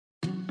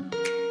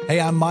Hey,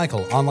 I'm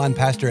Michael, online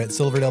pastor at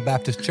Silverdale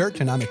Baptist Church,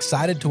 and I'm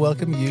excited to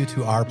welcome you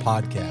to our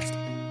podcast.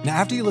 Now,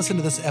 after you listen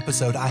to this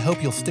episode, I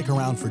hope you'll stick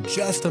around for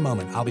just a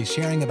moment. I'll be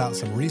sharing about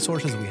some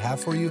resources we have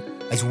for you,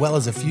 as well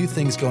as a few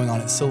things going on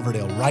at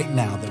Silverdale right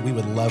now that we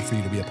would love for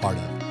you to be a part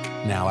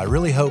of. Now, I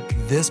really hope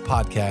this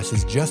podcast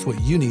is just what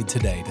you need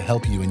today to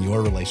help you in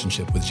your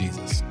relationship with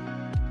Jesus.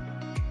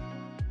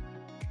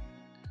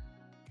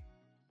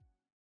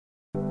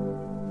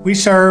 We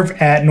serve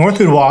at North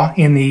Ooltewah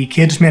in the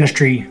kids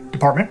ministry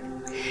department.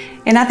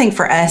 And I think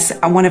for us,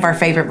 one of our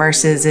favorite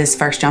verses is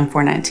 1 John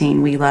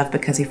 4:19. We love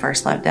because he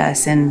first loved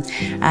us. And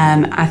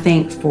I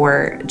think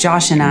for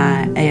Josh and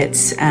I,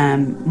 it's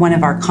one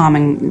of our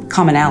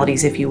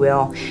commonalities, if you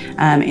will,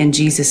 in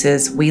Jesus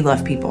is we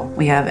love people.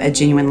 We have a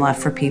genuine love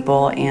for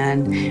people,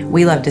 and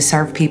we love to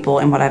serve people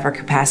in whatever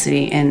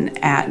capacity. And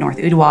at North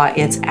Ooltewah,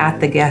 it's at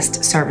the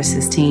guest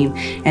services team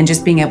and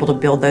just being able to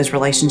build those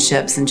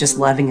relationships and just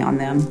loving on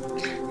them.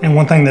 And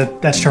one thing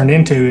that's turned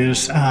into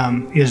is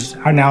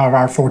now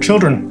our 4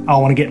 children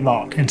all want to get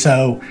involved. And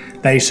so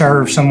they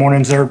serve. Some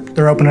mornings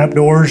they're opening up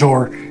doors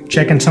or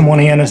checking someone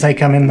in as they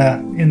come in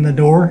the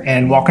door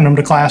and walking them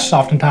to class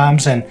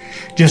oftentimes, and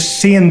just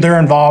seeing their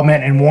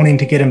involvement and wanting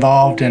to get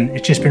involved. And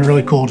it's just been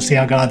really cool to see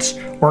how God's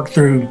worked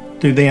through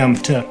them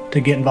to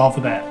get involved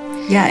with that.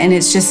 Yeah, and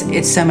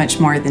it's so much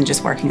more than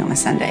just working on a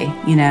Sunday.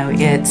 You know,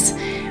 it's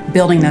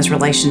building those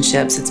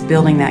relationships. It's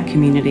building that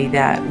community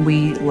that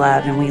we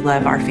love, and we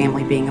love our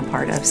family being a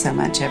part of so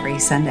much every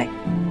Sunday.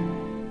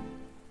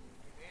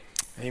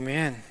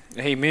 Amen.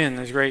 Amen.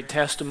 There's great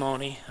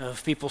testimony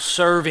of people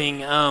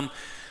serving.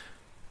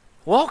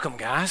 Welcome,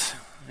 guys.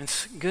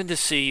 It's good to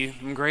see you.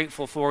 I'm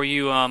grateful for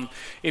you.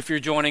 If you're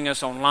joining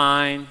us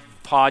online,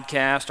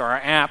 podcast, or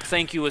our app,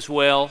 thank you as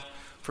well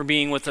for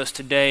being with us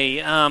today.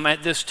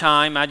 At this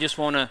time, I just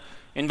want to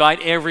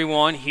invite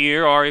everyone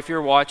here, or if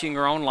you're watching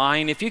or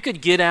online, if you could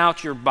get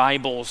out your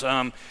Bibles.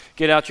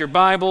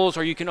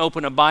 Or you can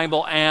open a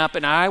Bible app,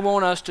 and I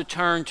want us to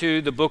turn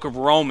to the book of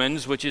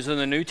Romans, which is in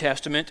the New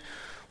Testament.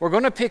 We're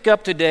going to pick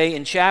up today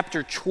in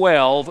chapter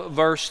 12,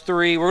 verse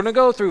 3. We're going to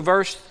go through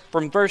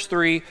from verse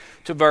 3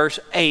 to verse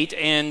 8,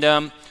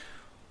 and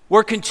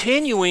we're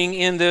continuing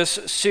in this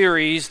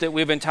series that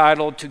we've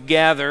entitled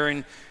Together.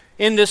 And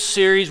in this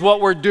series,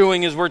 what we're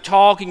doing is we're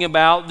talking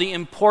about the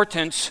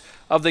importance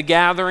of the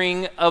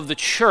gathering of the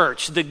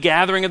church, and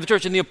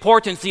the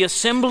importance, the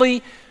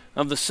assembly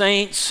of the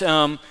saints.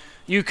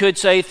 You could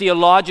say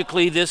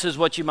theologically, this is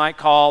what you might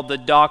call the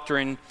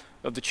doctrine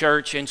of the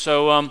church. And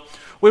so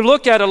we've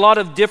looked at a lot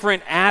of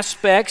different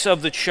aspects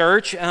of the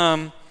church,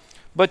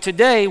 but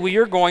today we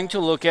are going to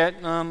look at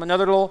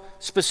another little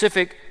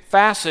specific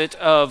facet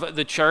of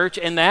the church,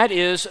 and that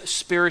is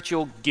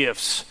spiritual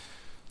gifts.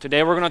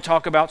 Today we're going to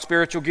talk about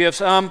spiritual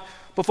gifts.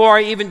 Before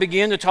I even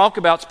begin to talk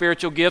about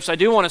spiritual gifts, I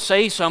do want to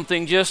say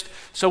something just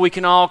so we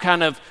can all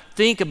kind of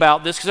think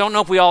about this, because I don't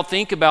know if we all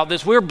think about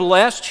this. We're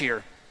blessed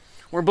here.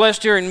 We're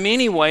blessed here in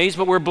many ways,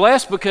 but we're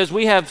blessed because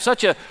we have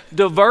such a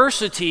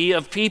diversity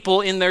of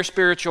people in their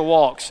spiritual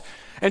walks.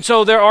 And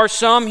so there are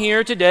some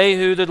here today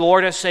who the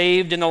Lord has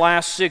saved in the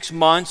last 6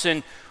 months,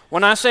 and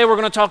when I say we're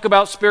going to talk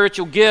about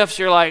spiritual gifts,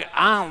 you're like,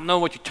 I don't know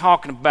what you're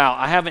talking about.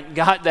 I haven't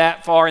got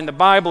that far in the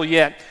Bible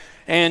yet.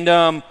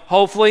 And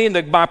hopefully,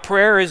 my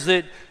prayer is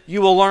that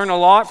you will learn a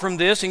lot from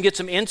this and get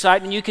some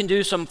insight, and you can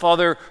do some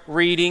further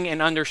reading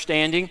and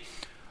understanding.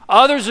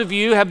 Others of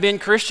you have been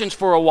Christians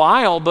for a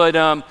while,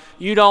 but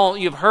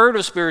you've heard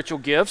of spiritual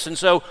gifts. And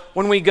so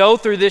when we go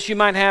through this, you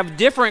might have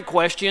different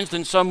questions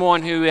than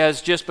someone who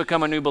has just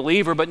become a new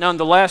believer. But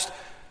nonetheless,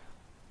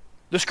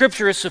 the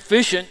Scripture is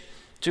sufficient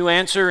to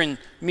answer and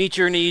meet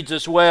your needs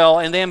as well.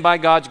 And then by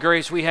God's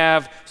grace, we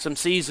have some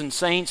seasoned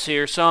saints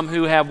here, some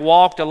who have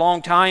walked a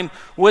long time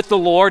with the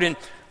Lord, and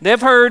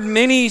they've heard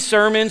many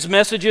sermons,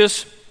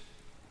 messages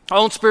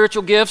on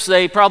spiritual gifts.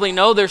 They probably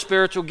know their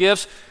spiritual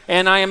gifts,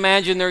 and I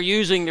imagine they're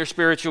using their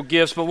spiritual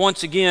gifts. But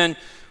once again,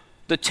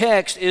 the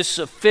text is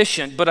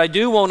sufficient. But I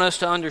do want us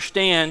to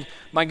understand,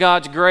 by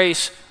God's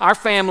grace, our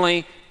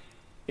family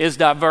is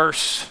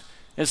diverse.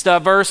 It's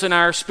diverse in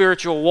our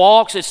spiritual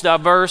walks. It's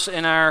diverse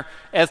in our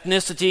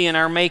ethnicity and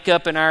our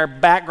makeup and our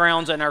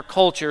backgrounds and our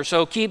culture.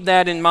 So keep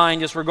that in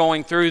mind as we're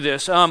going through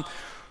this.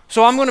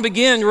 So I'm going to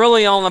begin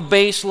really on a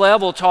base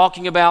level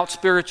talking about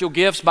spiritual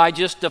gifts by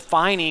just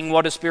defining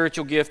what a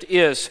spiritual gift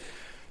is.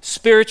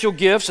 Spiritual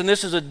gifts, and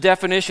this is a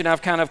definition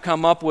I've kind of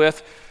come up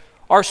with,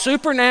 are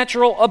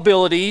supernatural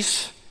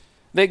abilities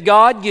that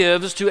God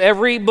gives to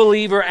every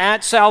believer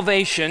at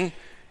salvation,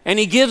 and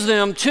He gives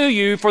them to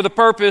you for the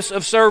purpose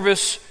of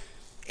service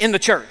in the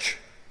church.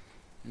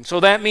 And so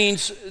that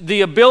means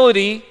the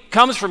ability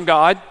comes from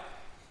God,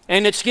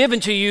 and it's given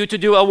to you to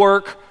do a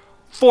work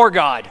for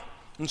God.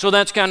 And so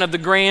that's kind of the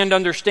grand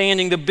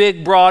understanding, the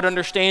big, broad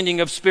understanding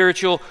of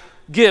spiritual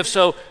gifts.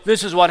 So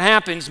this is what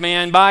happens,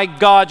 man. By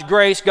God's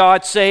grace,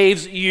 God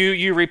saves you.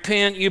 You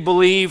repent, you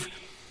believe,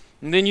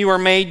 And then you are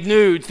made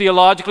new.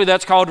 Theologically,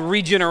 that's called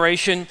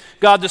regeneration.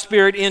 God the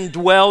Spirit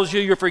indwells you.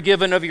 You're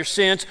forgiven of your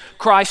sins.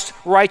 Christ's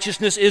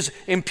righteousness is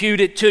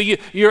imputed to you.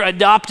 You're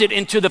adopted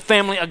into the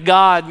family of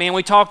God. Man,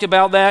 we talked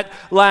about that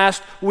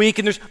last week.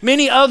 And there's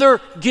many other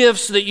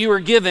gifts that you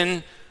are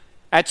given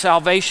at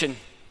salvation.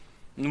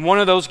 And one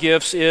of those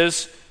gifts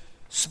is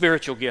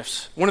spiritual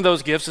gifts. One of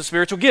those gifts is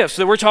spiritual gifts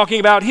that we're talking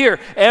about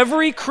here.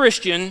 Every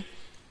Christian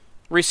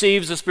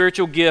receives a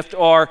spiritual gift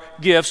or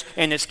gifts,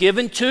 and it's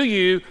given to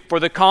you for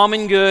the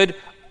common good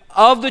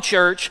of the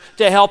church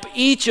to help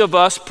each of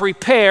us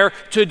prepare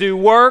to do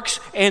works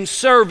and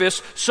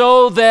service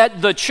so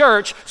that the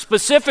church,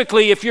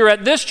 specifically if you're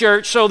at this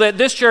church, so that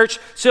this church,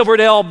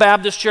 Silverdale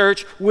Baptist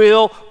Church,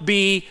 will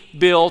be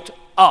built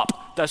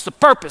up. That's the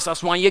purpose.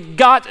 That's why you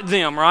got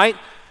them, right?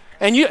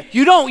 And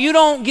you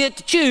don't get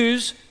to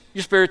choose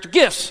your spiritual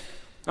gifts.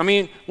 I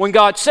mean, when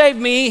God saved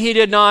me, He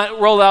did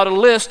not roll out a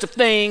list of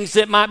things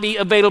that might be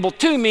available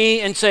to me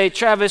and say,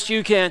 Travis,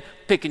 you can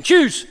pick and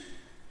choose.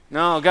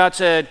 No, God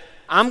said,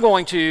 I'm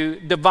going to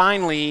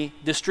divinely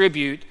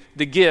distribute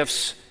the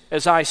gifts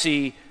as I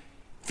see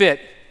fit.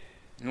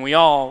 And we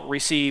all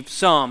receive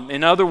some.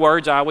 In other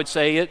words, I would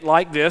say it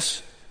like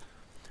this.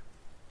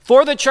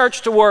 For the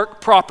church to work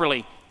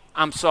properly,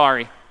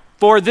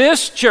 for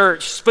this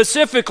church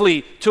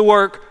specifically to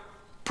work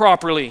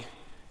properly,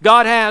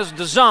 God has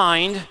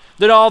designed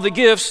that all the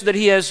gifts that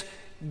He has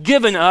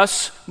given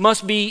us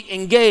must be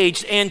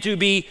engaged and to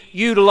be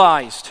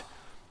utilized.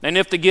 And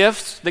if the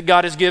gifts that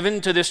God has given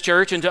to this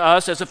church and to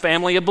us as a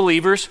family of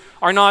believers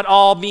are not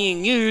all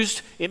being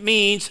used, it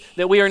means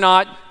that we are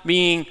not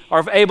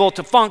able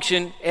to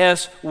function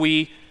as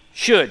we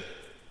should.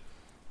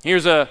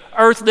 This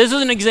is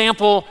an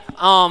example.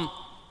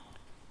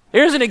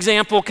 Here's an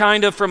example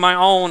kind of from my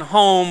own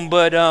home,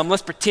 but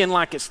let's pretend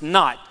like it's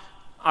not.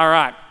 All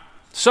right.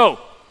 So,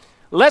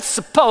 let's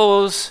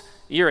suppose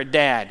you're a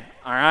dad,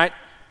 all right?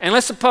 And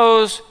let's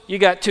suppose you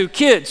got 2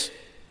 kids.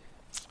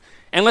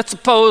 And let's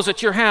suppose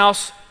at your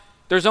house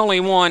there's only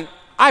one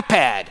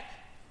iPad,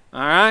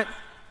 all right?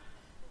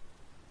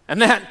 And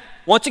that,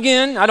 once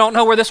again, I don't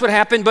know where this would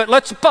happen, but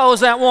let's suppose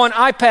that one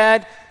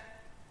iPad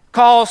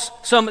caused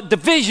some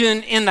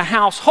division in the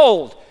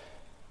household.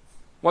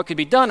 What could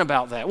be done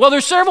about that? Well,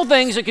 there's several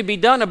things that could be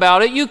done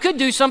about it. You could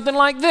do something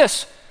like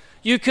this.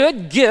 You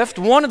could gift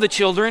one of the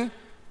children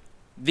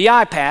the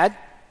iPad,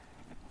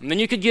 and then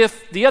you could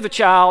give the other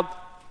child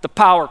the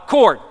power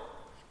cord,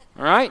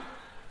 all right?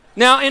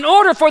 Now, in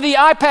order for the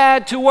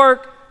iPad to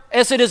work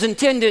as it is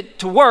intended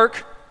to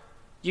work,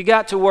 you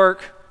got to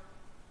work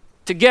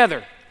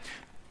together.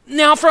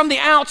 Now, from the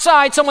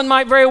outside, someone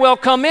might very well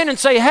come in and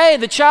say, hey,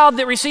 the child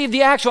that received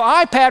the actual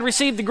iPad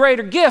received the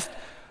greater gift,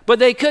 but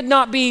they could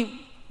not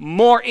be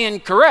more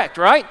incorrect,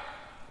 right?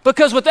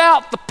 Because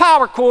without the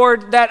power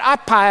cord, that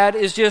iPad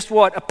is just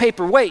what? A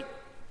paperweight,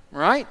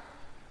 right?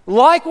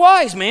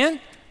 Likewise, man,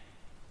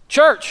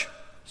 church,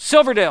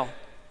 Silverdale,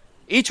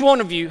 each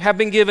one of you have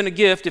been given a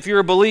gift, if you're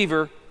a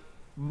believer,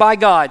 by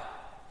God.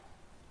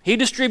 He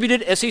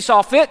distributed as He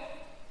saw fit,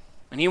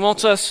 and He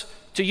wants us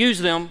to use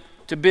them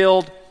to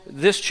build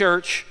this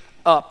church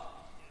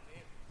up.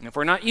 And if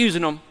we're not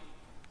using them,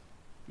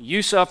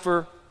 you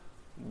suffer,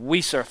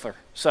 we suffer.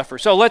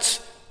 So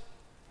let's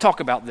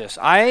talk about this.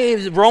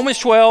 Romans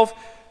 12,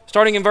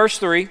 starting in verse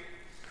 3.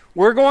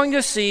 We're going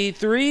to see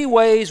 3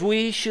 ways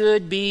we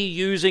should be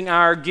using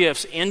our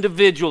gifts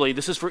individually.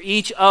 This is for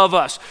each of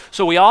us.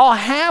 So we all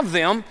have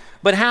them,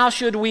 but how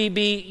should we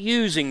be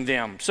using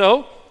them?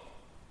 So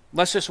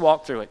let's just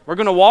walk through it. We're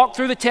going to walk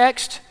through the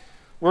text.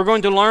 We're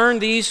going to learn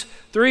these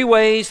 3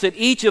 ways that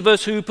each of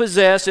us who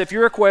possess, if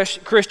you're a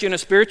Christian, a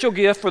spiritual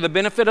gift for the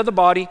benefit of the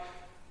body,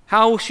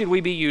 how should we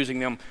be using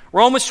them?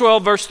 Romans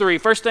 12, verse 3.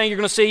 First thing you're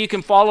going to see, you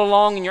can follow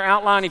along in your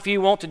outline if you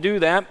want to do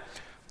that.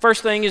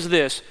 First thing is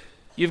this.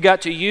 You've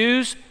got to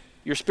use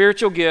your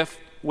spiritual gift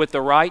with the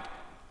right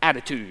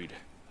attitude.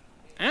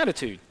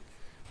 Attitude.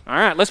 All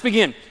right, let's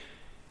begin.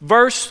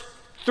 Verse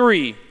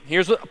 3.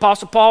 Here's what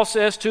Apostle Paul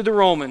says to the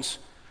Romans.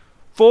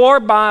 For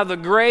by the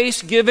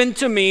grace given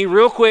to me,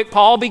 real quick,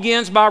 Paul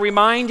begins by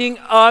reminding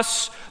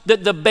us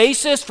that the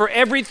basis for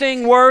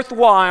everything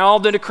worthwhile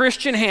that a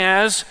Christian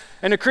has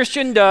and a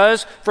Christian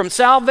does, from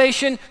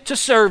salvation to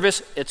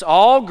service, it's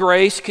all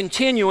grace,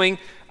 continuing.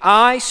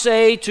 I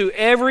say to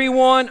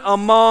everyone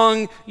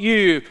among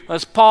you.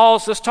 Let's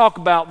pause, let's talk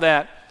about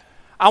that.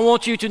 I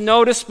want you to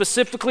notice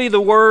specifically the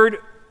word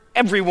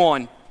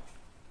everyone.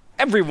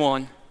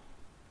 Everyone.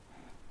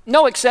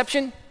 No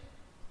exception,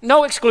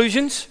 no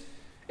exclusions.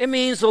 It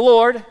means the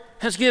Lord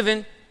has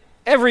given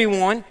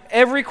everyone,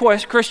 every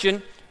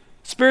Christian,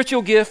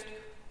 spiritual gift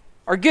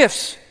or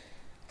gifts,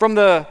 from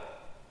the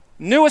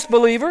newest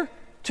believer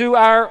to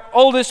our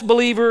oldest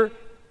believer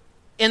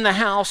in the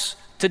house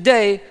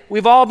today.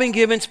 We've all been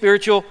given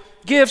spiritual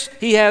gifts.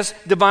 He has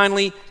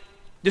divinely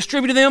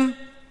distributed them.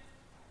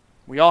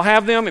 We all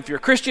have them. If you're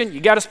a Christian, you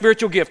got a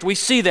spiritual gift. We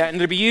see that, and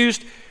to be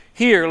used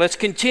here. Let's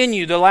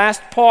continue the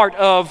last part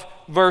of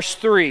verse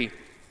 3.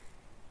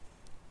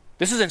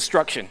 This is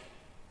instruction.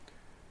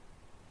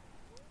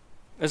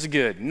 That's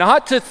good.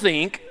 Not to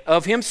think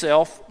of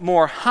himself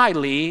more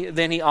highly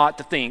than he ought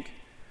to think,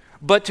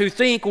 but to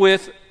think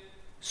with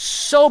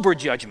sober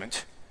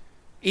judgment,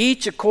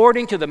 each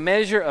according to the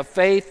measure of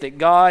faith that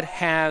God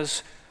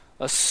has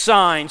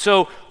assigned.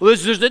 So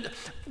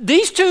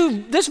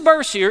this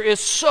verse here is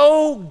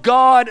so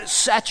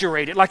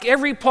God-saturated, like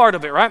every part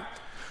of it, right?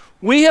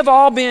 We have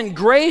all been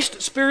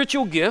graced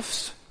spiritual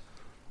gifts,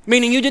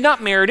 meaning you did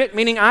not merit it,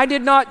 meaning I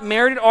did not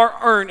merit it or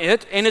earn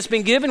it, and it's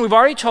been given, we've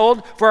already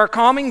told, for our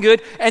common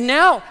good, and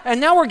now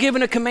we're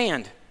given a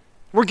command.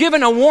 We're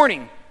given a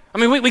warning. I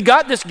mean, we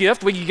got this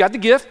gift, we got the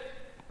gift,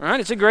 right?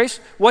 It's a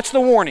grace. What's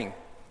the warning?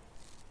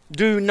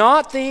 Do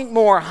not think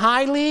more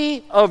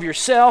highly of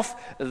yourself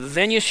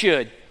than you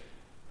should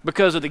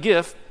because of the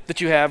gift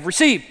that you have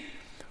received.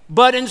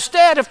 But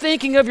instead of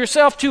thinking of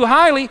yourself too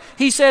highly,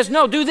 he says,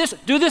 no, do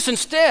this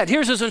instead.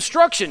 Here's his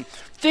instruction.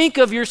 Think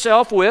of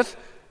yourself with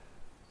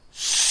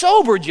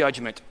sober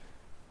judgment.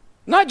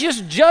 Not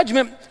just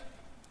judgment,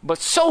 but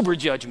sober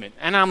judgment.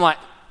 And I'm like,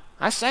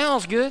 that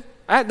sounds good.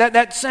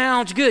 That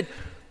sounds good.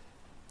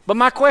 But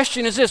my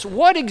question is this: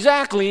 what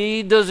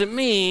exactly does it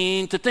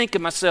mean to think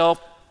of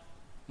myself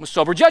with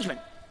sober judgment?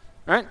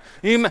 Right?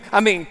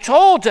 I'm being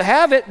told to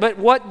have it, but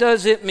what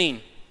does it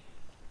mean?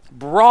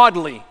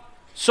 Broadly,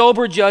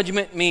 sober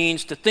judgment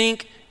means to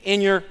think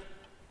in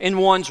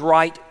one's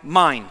right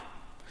mind.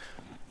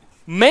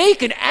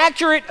 Make an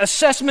accurate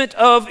assessment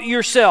of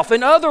yourself.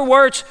 In other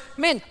words,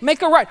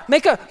 make a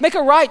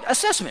right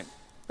assessment.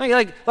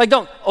 Like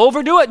don't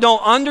overdo it,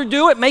 don't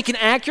underdo it. Make an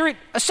accurate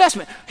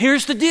assessment.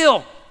 Here's the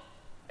deal.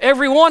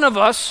 Every one of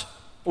us,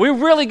 we're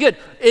really good.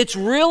 It's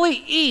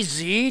really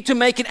easy to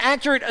make an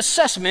accurate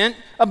assessment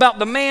about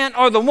the man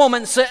or the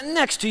woman sitting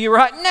next to you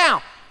right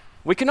now.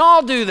 We can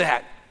all do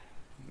that.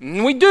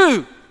 And we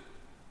do.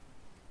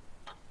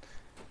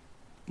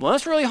 Well,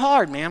 that's really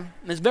hard, man.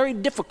 It's very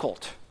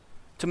difficult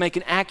to make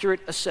an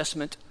accurate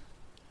assessment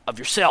of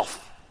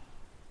yourself.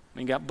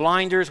 We got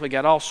blinders, we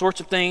got all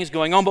sorts of things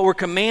going on, but we're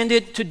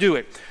commanded to do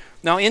it.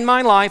 Now, in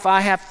my life,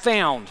 I have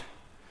found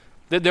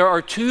that there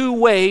are two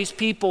ways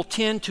people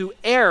tend to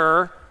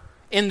err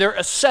in their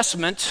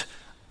assessment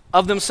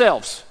of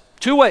themselves.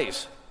 Two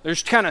ways.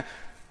 There's kind of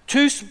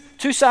two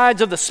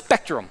sides of the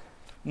spectrum.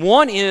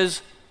 One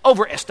is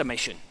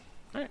overestimation.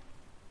 Right?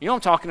 You know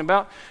what I'm talking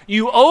about?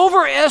 You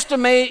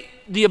overestimate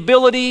the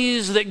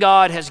abilities that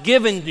God has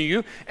given to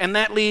you, and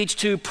that leads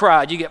to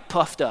pride. You get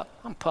puffed up.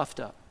 I'm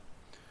puffed up.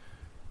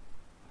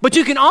 But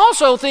you can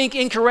also think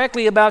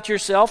incorrectly about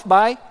yourself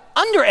by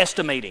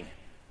underestimating.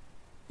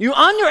 You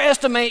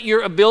underestimate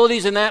your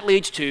abilities, and that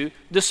leads to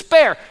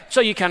despair. So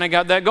you kind of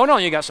got that going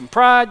on. You got some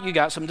pride, you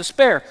got some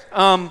despair.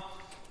 Well,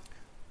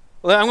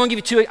 I'm going to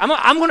give you two.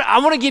 I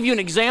want to give you an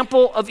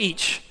example of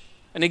each.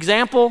 An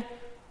example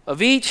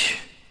of each.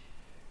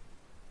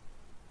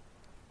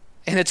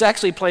 And it's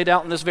actually played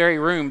out in this very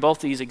room,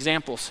 both these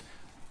examples.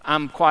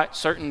 I'm quite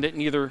certain that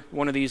neither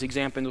one of these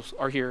examples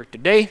are here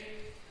today,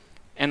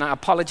 and I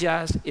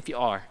apologize if you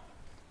are.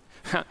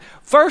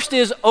 First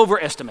is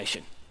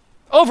overestimation.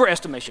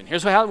 Overestimation.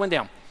 Here's how it went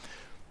down.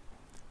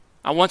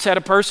 I once had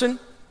a person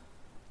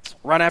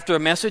right after a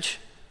message,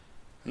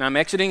 and I'm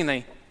exiting,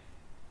 and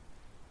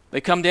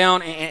they come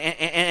down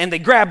and they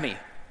grab me,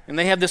 and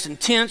they have this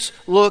intense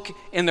look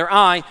in their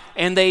eye,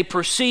 and they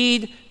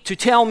proceed to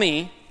tell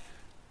me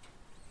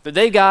that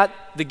they got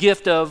the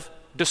gift of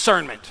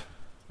discernment,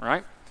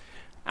 right?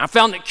 I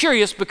found it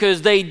curious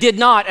because they did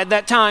not at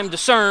that time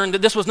discern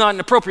that this was not an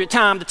appropriate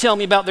time to tell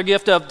me about their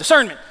gift of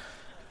discernment.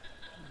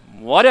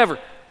 Whatever.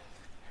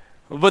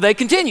 But they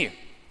continue.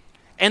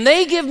 And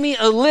they give me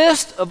a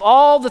list of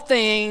all the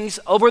things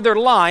over their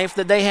life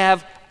that they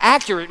have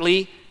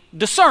accurately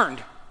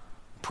discerned.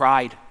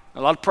 Pride.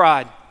 A lot of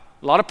pride.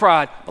 A lot of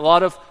pride. A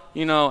lot of,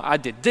 I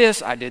did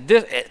this.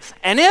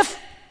 And if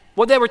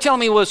what they were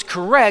telling me was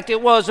correct,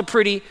 it was a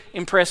pretty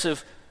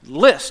impressive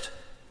list.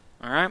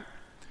 All right?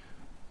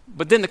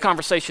 But then the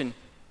conversation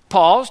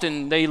paused,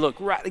 and they go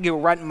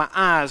right in my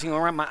eyes,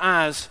 right in my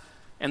eyes,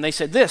 and they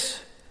said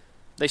this.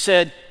 They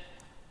said,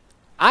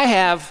 I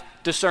have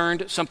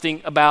discerned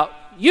something about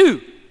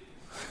you.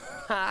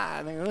 All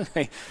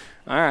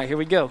right, here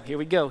we go.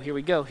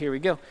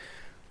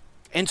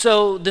 And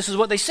so this is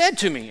what they said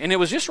to me, and it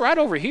was just right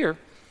over here.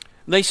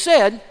 They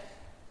said,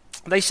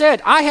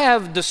 I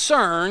have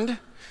discerned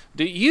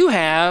that you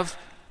have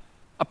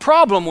a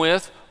problem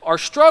with or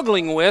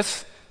struggling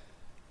with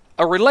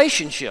a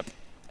relationship.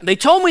 They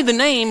told me the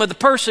name of the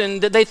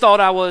person that they thought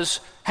I was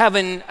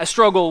having a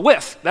struggle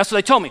with. That's what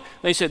they told me.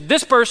 They said,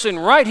 this person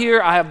right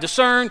here, I have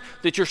discerned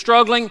that you're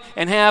struggling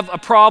and have a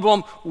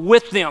problem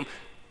with them.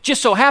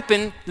 Just so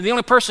happened that the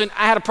only person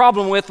I had a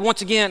problem with,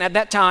 once again, at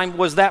that time,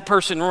 was that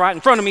person right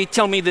in front of me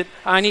telling me that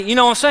I need, you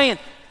know what I'm saying?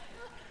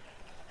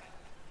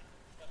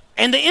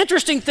 And the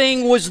interesting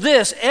thing was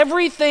this: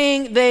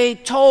 everything they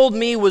told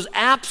me was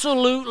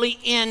absolutely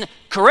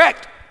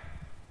incorrect.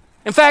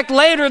 In fact,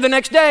 later the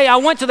next day, I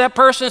went to that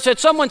person and said,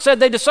 someone said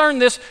they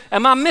discerned this.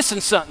 Am I missing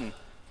something?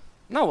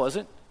 No, I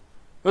wasn't.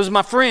 It was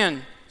my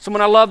friend,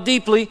 someone I loved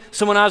deeply,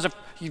 someone I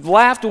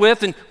laughed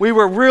with, and we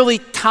were really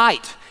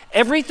tight.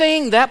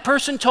 Everything that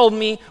person told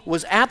me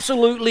was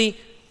absolutely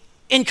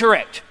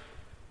incorrect.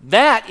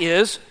 That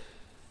is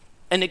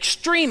an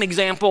extreme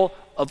example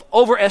of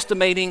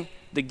overestimating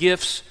the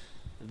gifts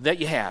that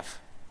you have.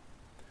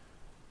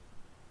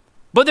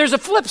 But there's a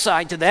flip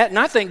side to that, and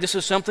I think this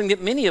is something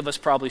that many of us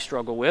probably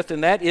struggle with,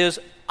 and that is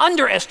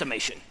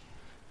underestimation,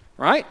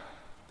 right?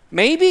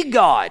 Maybe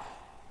God,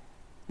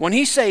 when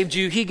He saved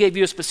you, He gave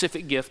you a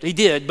specific gift. He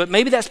did, but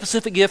maybe that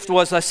specific gift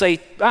was, let's say,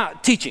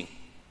 teaching.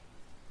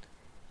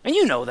 And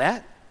you know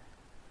that.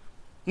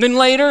 And then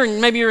later,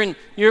 and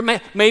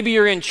maybe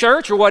you're in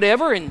church or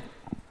whatever, and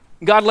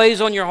God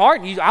lays on your heart,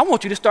 I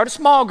want you to start a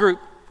small group.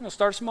 I'm going to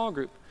start a small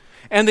group.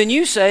 And then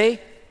you say,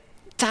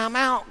 time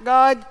out,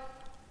 God.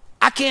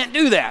 I can't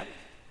do that.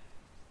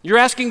 You're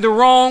asking the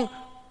wrong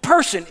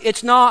person.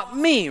 It's not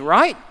me,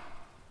 right?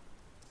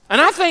 And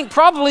I think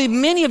probably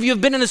many of you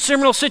have been in a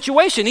similar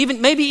situation.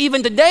 Maybe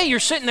even today you're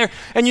sitting there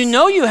and you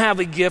know you have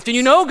a gift and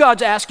you know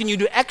God's asking you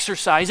to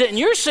exercise it, and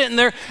you're sitting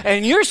there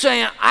and you're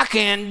saying, I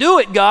can't do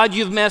it, God,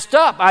 you've messed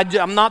up.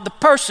 I'm not the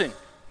person.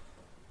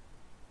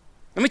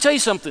 Let me tell you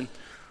something.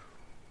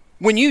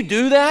 When you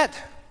do that,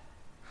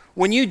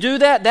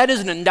 that is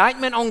an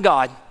indictment on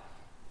God.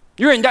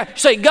 You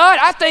say, God,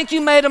 I think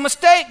you made a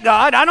mistake,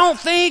 God. I don't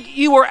think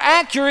you were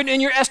accurate in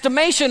your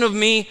estimation of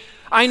me.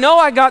 I know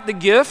I got the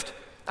gift.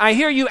 I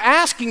hear you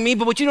asking me,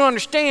 but what you don't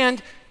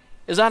understand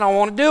is I don't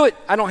want to do it.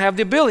 I don't have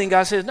the ability. And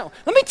God says, no.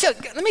 Let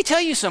me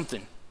tell you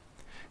something.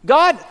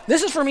 God,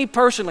 this is for me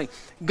personally.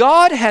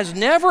 God has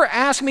never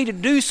asked me to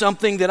do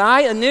something that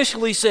I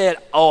initially said,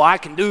 oh, I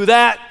can do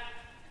that.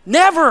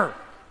 Never.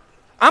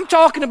 I'm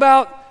talking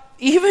about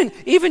even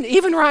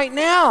right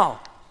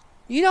now.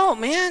 You don't,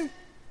 man.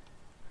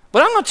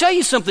 But I'm going to tell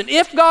you something.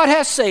 If God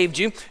has saved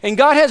you and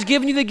God has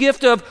given you the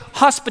gift of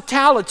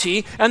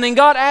hospitality, and then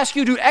God asks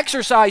you to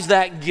exercise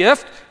that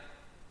gift,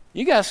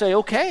 you got to say,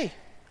 okay.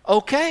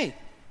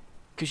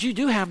 Because you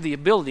do have the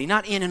ability,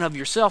 not in and of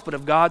yourself, but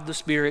of God the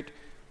Spirit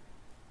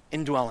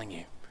indwelling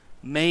you.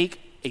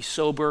 Make a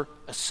sober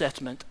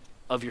assessment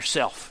of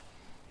yourself.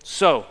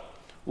 So,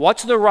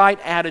 what's the right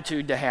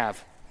attitude to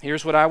have?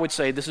 Here's what I would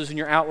say. This is in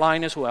your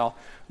outline as well.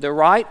 The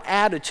right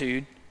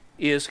attitude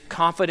is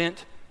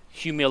confident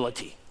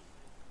humility.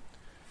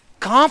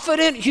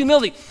 Confident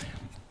humility.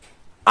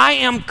 I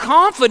am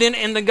confident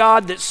in the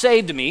God that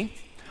saved me.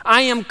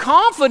 I am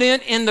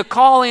confident in the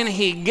calling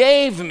He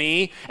gave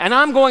me, and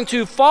I'm going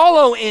to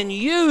follow and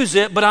use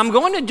it, but I'm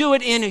going to do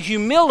it in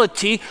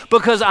humility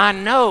because I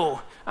know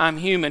I'm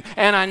human,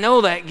 and I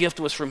know that gift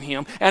was from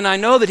Him, and I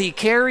know that He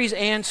carries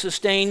and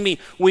sustained me.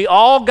 We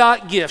all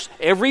got gifts.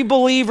 Every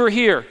believer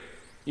here,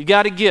 you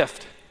got a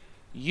gift.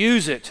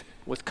 Use it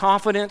with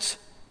confidence,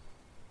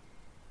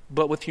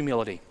 but with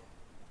humility.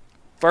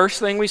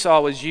 First thing we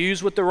saw was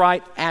use with the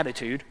right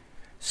attitude.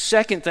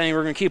 Second thing,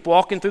 we're going to keep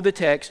walking through the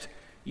text,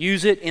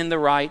 use it in the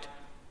right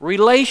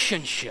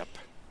relationship.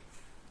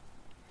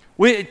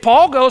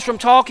 Paul goes from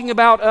talking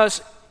about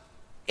us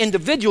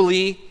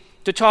individually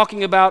to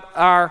talking about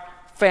our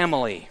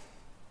family.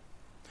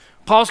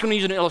 Paul's going to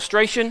use an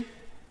illustration.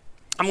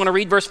 I'm going to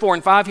read verse 4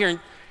 and 5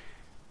 here.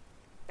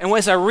 And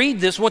as I read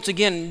this, once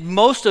again,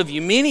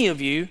 many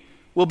of you,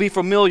 will be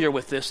familiar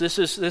with this. This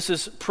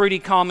is pretty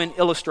common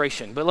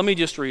illustration. But let me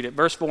just read it.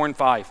 Verse 4 and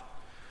 5.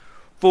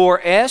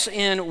 For as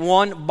in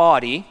one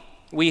body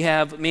we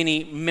have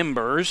many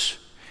members,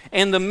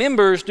 and the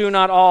members do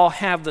not all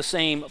have the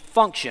same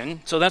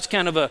function. So that's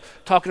kind of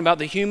talking about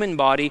the human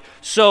body.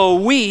 So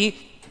we,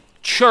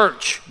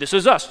 church, this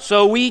is us.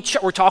 So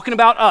we're talking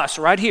about us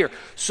right here.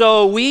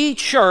 So we,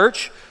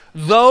 church,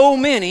 though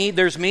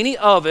there's many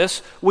of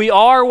us, we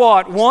are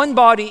what? One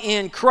body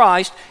in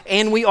Christ,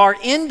 and we are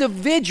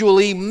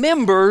individually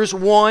members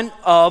one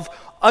of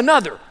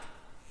another.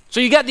 So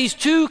you got these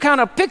two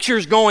kind of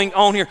pictures going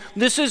on here.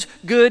 This is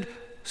good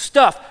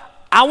stuff.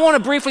 I want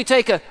to briefly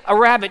take a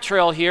rabbit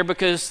trail here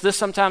because this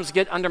sometimes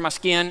gets under my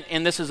skin,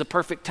 and this is a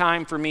perfect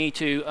time for me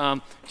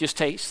to just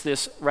taste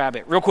this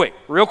rabbit. Real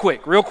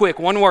quick,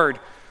 one word.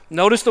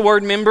 Notice the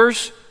word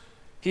members.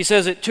 He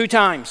says it 2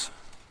 times.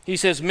 He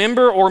says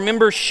member or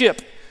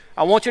membership.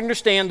 I want you to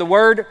understand the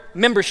word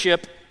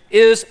membership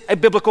is a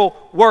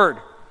biblical word.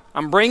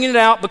 I'm bringing it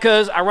out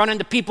because I run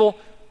into people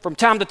from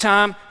time to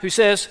time who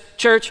says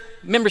church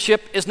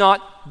membership is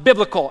not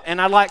biblical.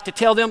 And I'd like to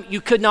tell them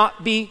you could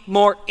not be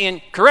more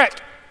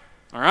incorrect.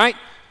 All right?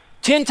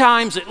 10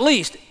 times at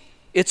least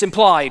it's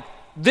implied.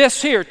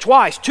 This here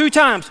twice, 2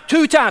 times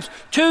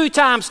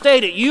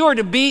stated. You are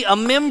to be a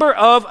member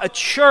of a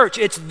church.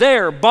 It's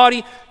there,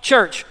 body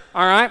church.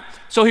 All right?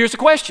 So here's the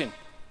question.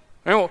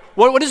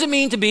 What does it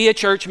mean to be a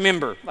church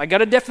member? I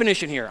got a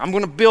definition here. I'm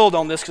going to build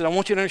on this because I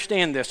want you to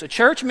understand this. A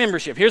church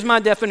membership, here's my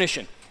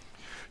definition.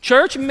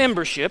 Church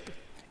membership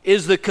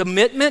is the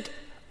commitment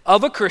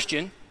of a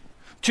Christian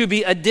to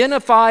be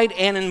identified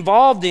and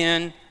involved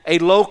in a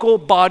local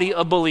body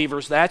of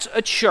believers. That's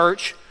a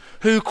church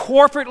who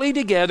corporately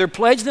together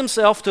pledge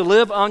themselves to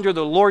live under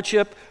the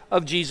lordship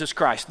of Jesus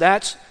Christ.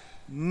 That's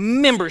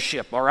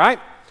membership, all right?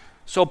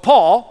 So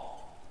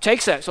Paul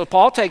takes that.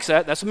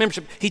 That's a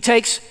membership. He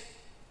takes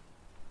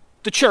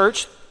the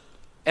church,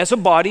 as a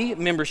body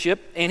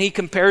membership, and he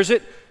compares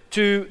it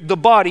to the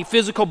body,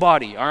 physical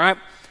body, all right?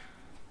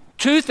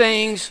 Two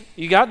things,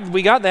 we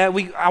got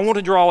that. I want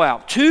to draw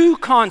out two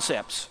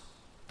concepts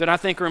that I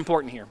think are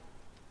important here.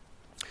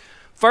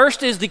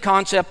 First is the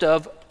concept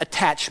of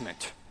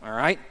attachment, all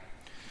right?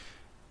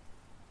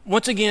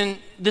 Once again,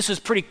 this is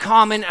pretty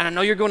common, and I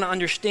know you're going to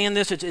understand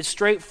this. It's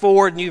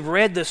straightforward, and you've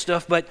read this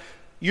stuff, but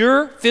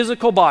your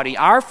physical body,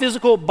 our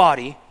physical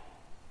body,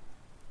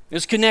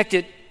 is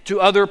connected to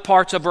other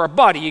parts of our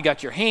body. You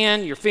got your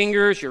hand, your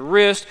fingers, your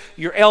wrist,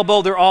 your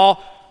elbow, they're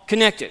all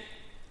connected.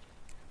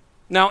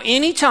 Now,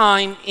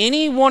 anytime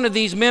any one of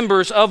these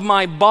members of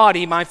my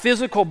body, my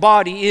physical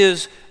body,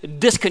 is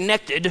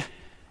disconnected,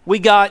 we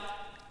got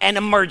an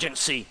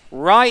emergency,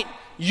 right?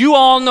 You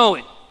all know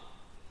it.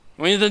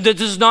 I mean,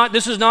 this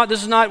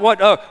is not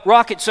what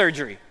rocket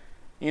surgery.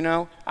 You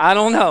know, I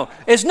don't know.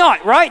 It's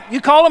not, right?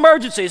 You call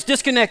emergency. It's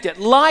disconnected.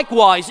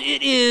 Likewise,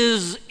 it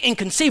is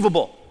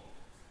inconceivable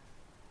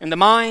in the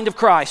mind of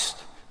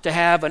Christ to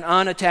have an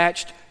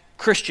unattached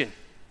Christian.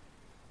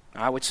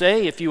 I would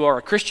say if you are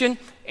a Christian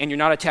and you're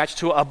not attached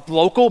to a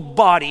local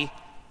body,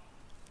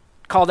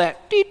 call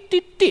that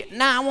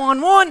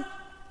 911.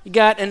 You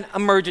got an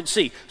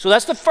emergency. So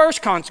that's the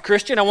first concept,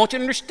 Christian. I want you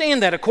to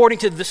understand that according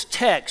to this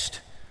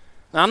text.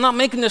 Now, I'm not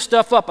making this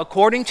stuff up.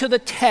 According to the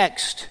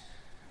text,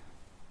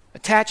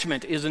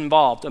 attachment is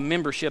involved, a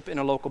membership in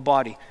a local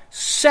body.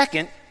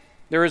 Second,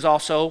 there is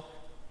also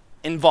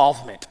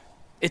involvement.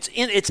 It's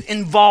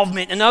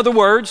involvement. In other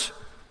words,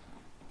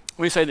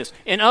 let me say this.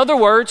 In other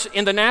words,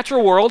 in the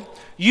natural world,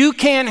 you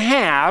can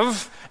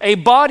have a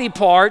body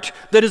part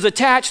that is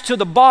attached to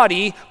the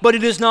body, but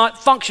it is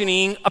not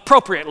functioning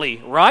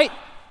appropriately, right?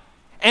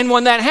 And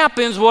when that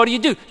happens, what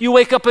do? You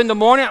wake up in the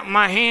morning,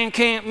 my hand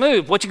can't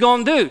move. What you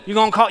gonna do?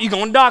 You're going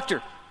to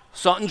doctor.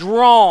 Something's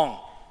wrong,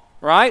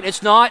 right?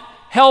 It's not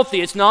healthy.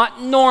 It's not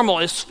normal.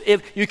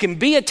 If you can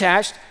be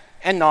attached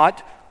and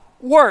not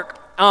work.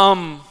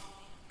 I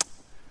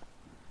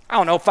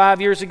don't know,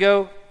 5 years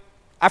ago,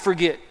 I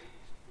forget.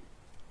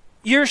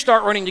 Years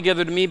start running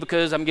together to me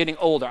because I'm getting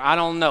older. I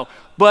don't know.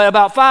 But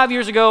about 5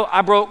 years ago,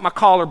 I broke my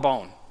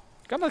collarbone.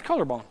 Got my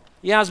collarbone.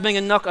 Yeah, I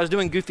was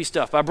doing goofy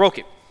stuff. I broke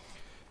it.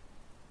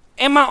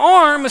 And my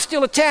arm is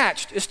still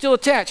attached. It's still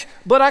attached.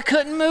 But I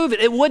couldn't move it.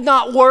 It would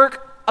not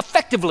work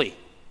effectively. It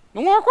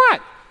wouldn't work right.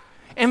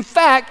 In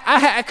fact,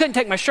 I couldn't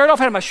take my shirt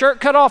off. I had my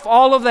shirt cut off,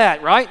 all of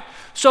that, right?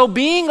 So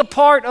being a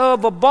part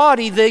of a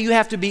body, that you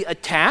have to be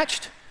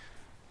attached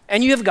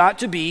and you have got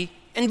to be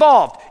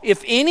involved.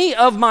 If any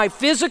of my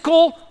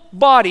physical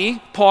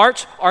body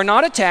parts are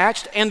not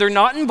attached and they're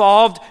not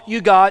involved,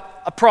 you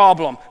got a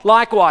problem.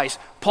 Likewise,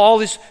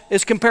 Paul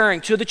is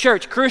comparing to the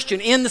church,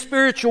 Christian, in the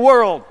spiritual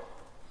world.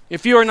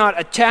 If you are not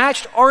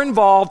attached or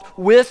involved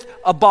with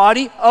a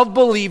body of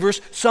believers,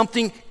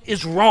 something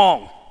is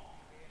wrong.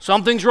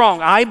 Something's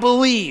wrong. I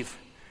believe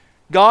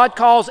God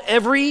calls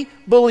every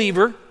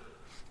believer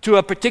to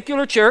a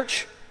particular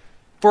church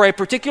for a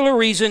particular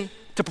reason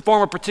to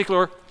perform a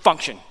particular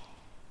function.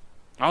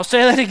 I'll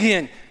say that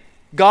again.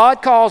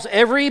 God calls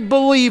every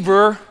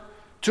believer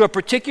to a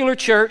particular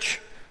church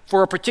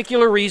for a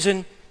particular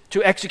reason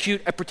to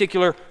execute a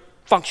particular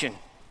function.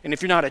 And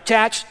if you're not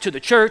attached to the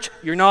church,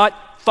 you're not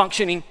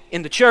functioning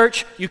in the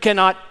church. You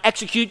cannot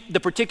execute the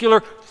particular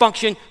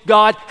function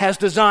God has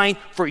designed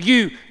for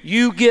you.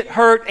 You get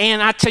hurt,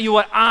 and I tell you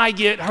what, I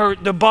get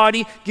hurt. The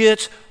body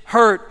gets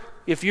hurt.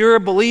 If you're a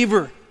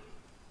believer,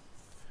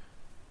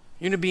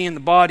 you're going to be in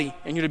the body,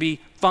 and you're going to be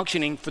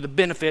functioning for the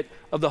benefit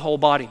of the whole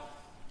body.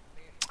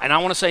 And I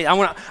want to say,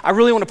 I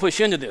really want to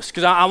push into this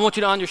because I want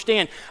you to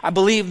understand, I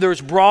believe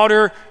there's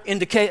broader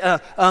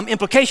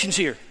implications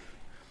here.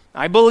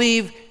 I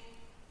believe,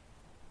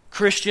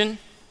 Christian,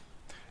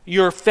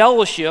 your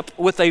fellowship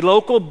with a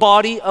local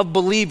body of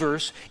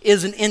believers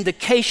is an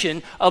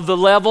indication of the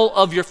level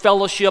of your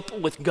fellowship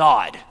with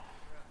God.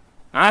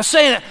 I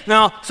say that.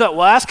 Now,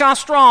 that's kind of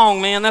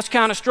strong, man. That's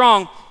kind of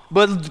strong.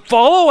 But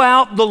follow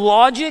out the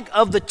logic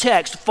of the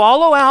text.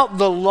 Follow out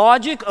the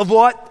logic of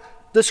what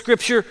the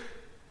Scripture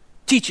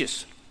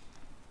teaches.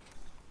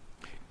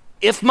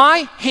 If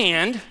my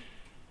hand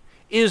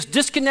is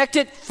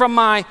disconnected from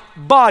my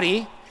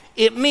body,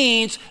 it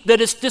means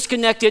that it's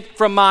disconnected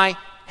from my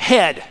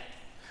head.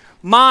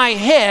 My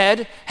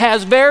head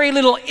has very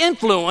little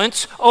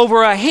influence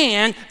over a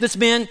hand that's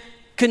been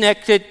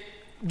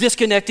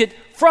disconnected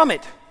from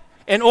it.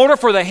 In order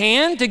for the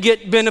hand to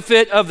get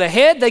benefit of the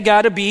head, they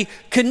got to be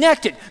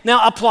connected.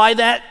 Now apply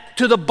that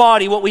to the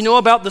body, what we know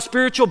about the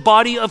spiritual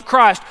body of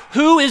Christ.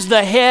 Who is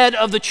the head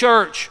of the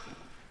church?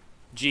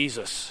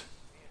 Jesus.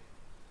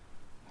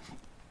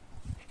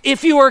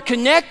 If you are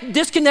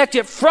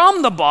disconnected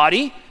from the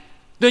body,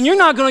 then you're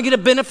not going to get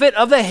a benefit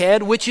of the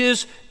head, which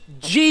is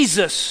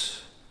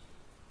Jesus.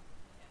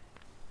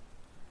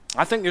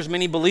 I think there's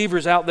many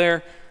believers out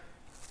there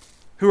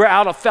who are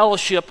out of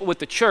fellowship with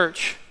the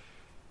church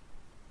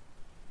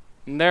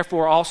and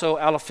therefore also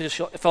out of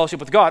fellowship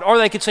with God. Or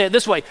they could say it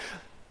this way: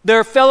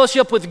 their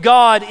fellowship with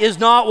God is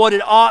not what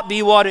it ought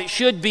be, what it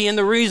should be, and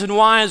the reason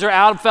why is they're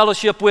out of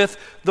fellowship with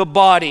the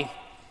body.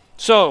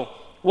 So,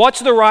 What's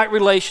the right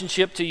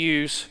relationship to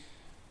use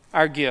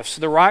our gifts?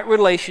 The right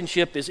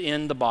relationship is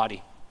in the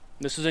body.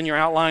 This is in your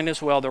outline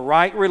as well. The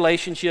right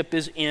relationship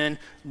is in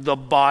the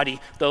body.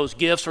 Those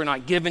gifts are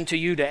not given to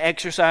you to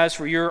exercise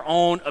for your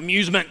own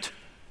amusement.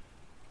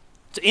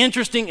 It's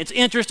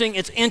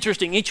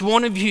interesting. Each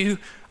one of you,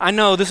 I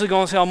know this is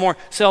going to sound more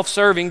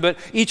self-serving, but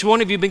each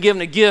one of you have been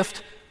given a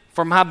gift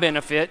for my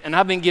benefit, and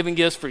I've been given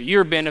gifts for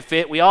your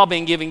benefit. We all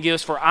been given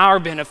gifts for our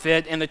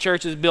benefit, and the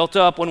church is built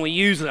up when we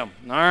use them.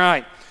 All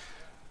right.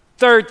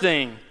 Third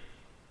thing,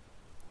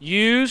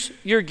 use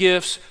your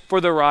gifts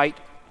for the right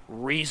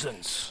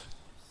reasons.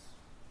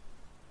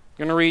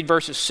 I'm going to read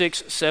verses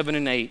 6, 7,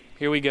 and 8.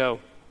 Here we go.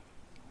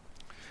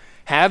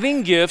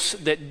 Having gifts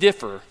that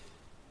differ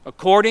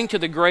according to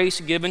the grace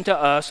given to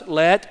us,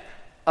 let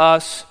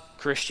us,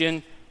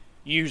 Christian,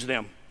 use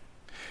them.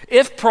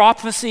 If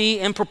prophecy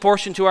in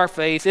proportion to our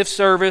faith, if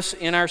service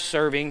in our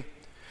serving,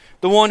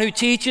 the one who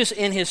teaches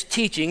in his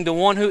teaching, the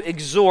one who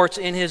exhorts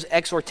in his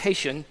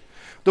exhortation,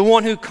 the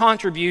one who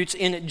contributes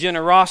in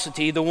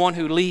generosity, the one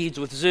who leads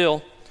with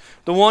zeal,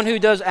 the one who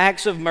does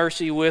acts of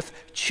mercy with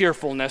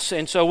cheerfulness.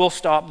 And so we'll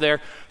stop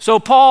there. So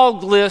Paul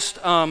lists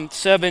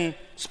 7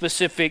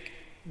 specific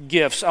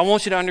gifts. I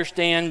want you to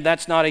understand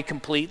that's not a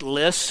complete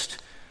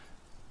list.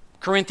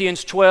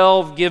 Corinthians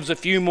 12 gives a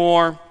few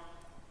more.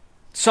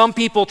 Some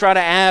people try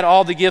to add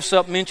all the gifts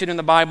up mentioned in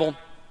the Bible,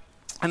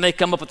 and they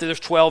come up with there's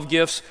 12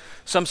 gifts.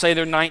 Some say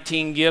there are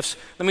 19 gifts.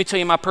 Let me tell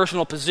you my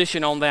personal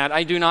position on that.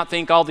 I do not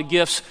think all the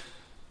gifts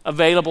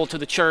available to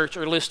the church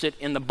are listed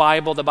in the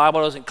Bible. The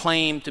Bible doesn't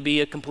claim to be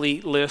a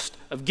complete list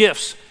of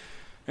gifts.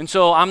 And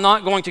so I'm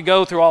not going to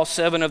go through all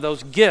 7 of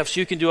those gifts.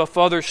 You can do a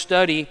further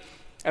study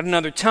at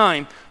another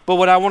time. But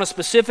what I want to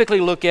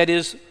specifically look at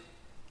is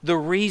the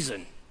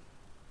reason.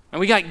 And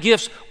we got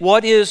gifts.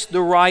 What is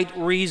the right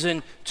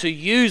reason to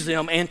use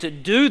them? And to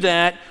do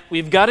that,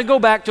 we've got to go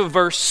back to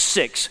verse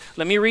 6.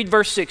 Let me read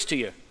verse 6 to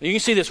you. You can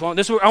see this one.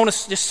 I want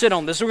to just sit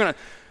on this. We're going to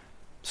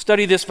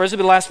study this verse. This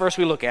will be the last verse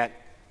we look at.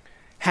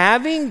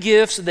 Having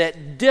gifts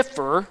that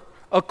differ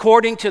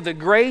according to the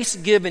grace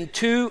given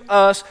to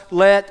us,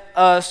 let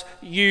us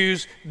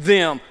use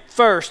them.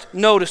 First,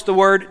 notice the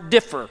word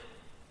differ.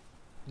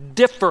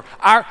 Differ.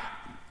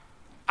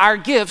 Our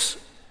gifts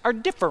are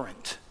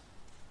different.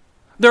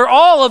 They're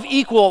all of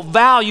equal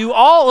value,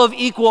 all of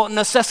equal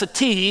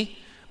necessity,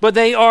 but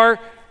they are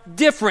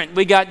different.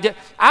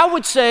 I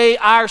would say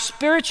our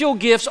spiritual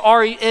gifts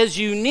are as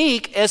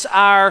unique as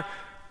our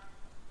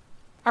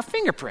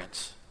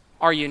fingerprints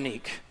are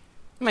unique.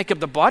 Make up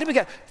the body.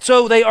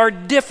 So they are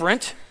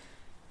different.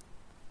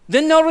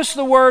 Then notice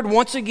the word,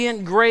 once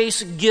again,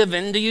 grace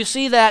given. Do you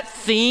see that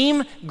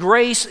theme?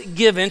 Grace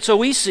given. So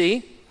we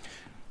see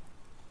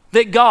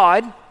that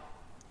God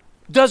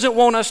doesn't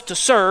want us to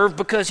serve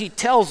because he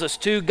tells us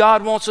to.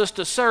 God wants us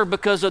to serve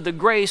because of the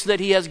grace that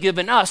he has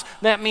given us.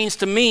 That means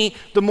to me,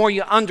 the more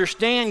you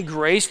understand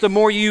grace, the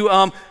more you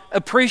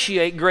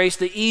appreciate grace,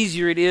 the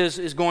easier it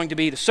is going to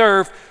be to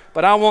serve.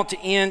 But I want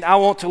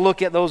to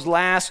look at those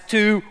last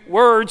 2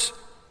 words.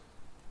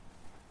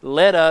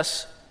 Let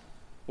us,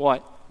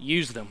 what?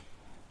 Use them.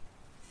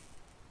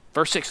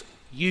 Verse 6,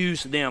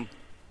 use them.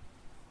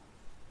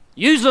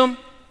 Use them.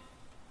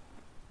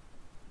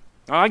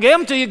 I gave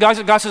them to you. God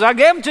says, I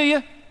gave them to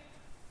you.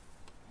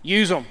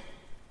 Use them.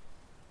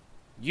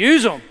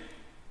 Use them.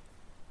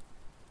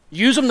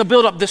 Use them to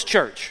build up this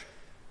church.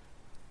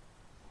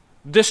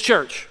 This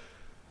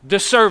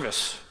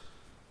service.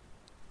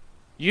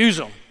 Use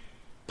them.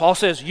 Paul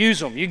says, use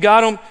them. You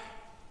got them?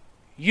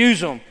 Use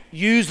them.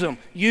 Use them.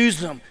 Use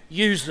them.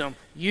 Use them.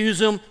 Use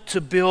them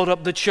to build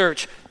up the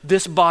church,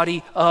 this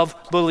body of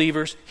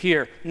believers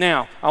here.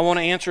 Now, I want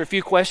to answer a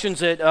few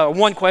questions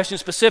one question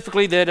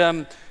specifically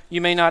that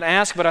you may not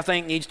ask, but I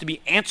think needs to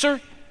be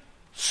answered.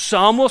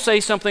 Some will say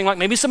something like,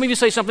 maybe some of you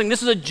say something,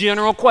 this is a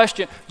general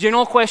question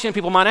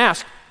people might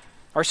ask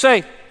or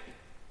say,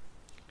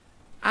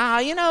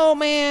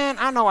 man,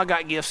 I know I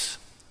got gifts.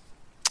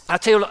 I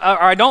tell you,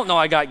 or I don't know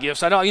I got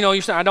gifts. I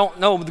don't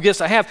know the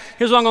gifts I have.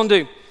 Here's what I'm going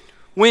to do.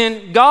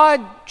 When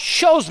God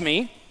shows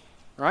me,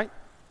 right,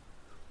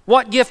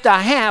 what gift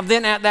I have,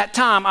 then at that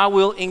time I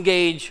will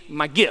engage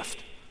my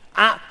gift.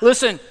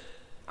 Listen,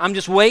 I'm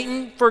just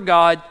waiting for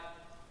God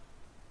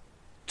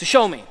to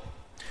show me.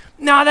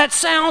 Now that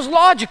sounds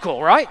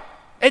logical, right?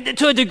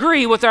 To a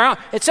degree with our own.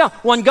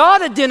 When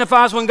God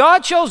identifies, when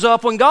God shows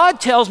up, when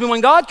God tells me,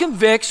 when God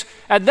convicts,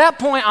 at that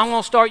point I'm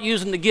going to start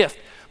using the gift.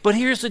 But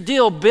here's the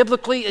deal.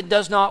 Biblically, it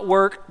does not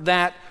work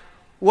that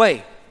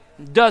way.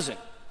 It doesn't.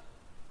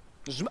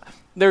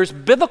 There's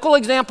biblical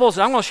examples,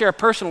 and I'm going to share a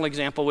personal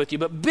example with you,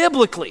 but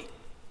biblically,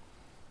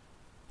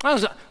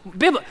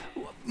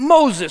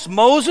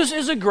 Moses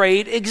is a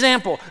great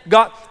example.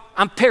 God,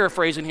 I'm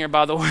paraphrasing here,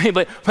 by the way,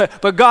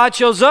 but God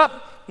shows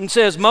up and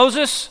says,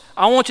 Moses,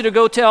 I want you to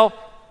go tell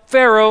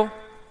Pharaoh,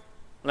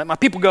 let my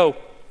people go.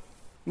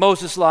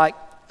 Moses like,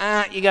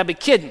 you got to be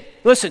kidding.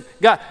 Listen,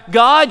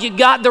 God, you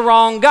got the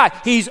wrong guy.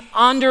 He's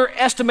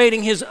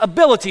underestimating his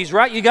abilities,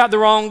 right? You got the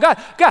wrong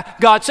guy.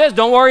 God says,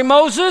 don't worry,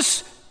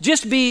 Moses,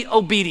 just be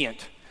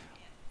obedient.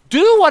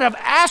 do what I've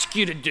asked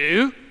you to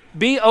do.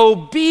 Be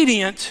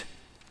obedient.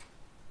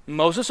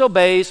 Moses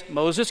obeys.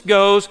 Moses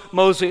goes.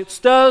 Moses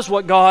does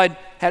what God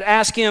had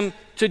asked him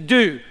to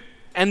do.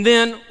 And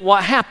then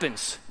what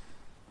happens?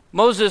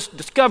 Moses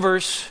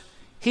discovers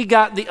he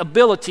got the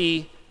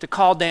ability to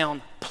call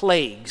down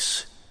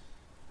plagues,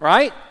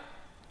 right?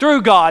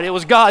 Through God. It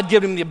was God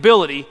giving him the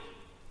ability.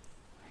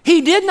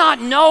 He did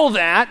not know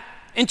that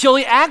until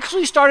he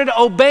actually started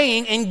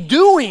obeying and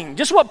doing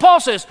just what Paul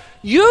says.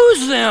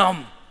 Use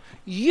them.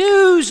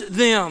 Use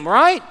them,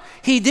 right?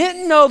 He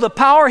didn't know the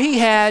power he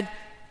had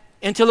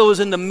until it was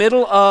in the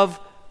middle of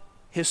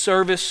his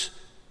service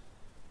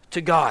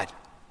to God.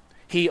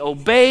 He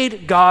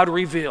obeyed, God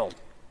revealed.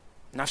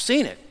 And I've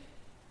seen it.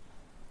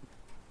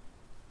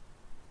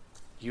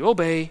 You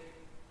obey,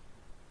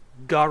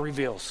 God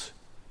reveals.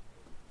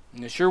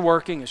 And as you're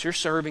working, as you're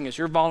serving, as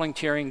you're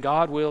volunteering,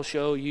 God will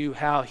show you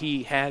how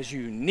he has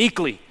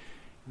uniquely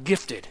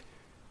gifted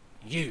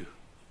you.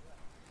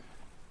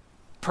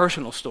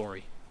 Personal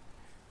story.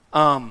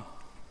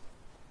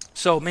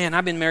 So, man,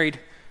 I've been married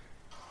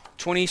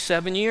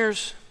 27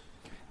 years.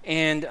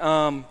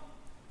 And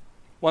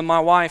when my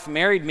wife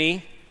married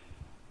me,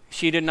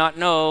 she did not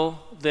know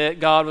that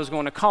God was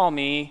going to call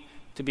me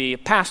to be a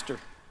pastor.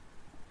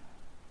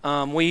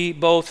 We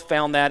both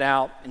found that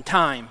out in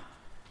time.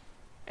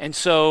 And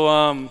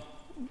so,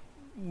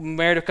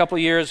 married a couple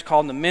of years,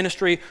 called in the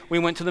ministry. We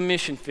went to the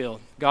mission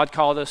field. God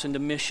called us into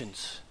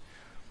missions.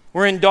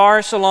 We're in Dar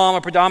es Salaam,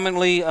 a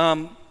predominantly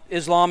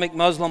Islamic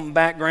Muslim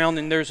background,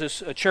 and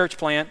there's a church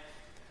plant,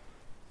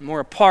 and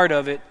we're a part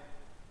of it.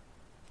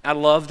 I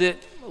loved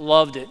it.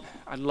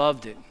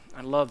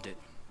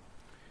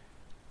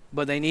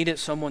 But they needed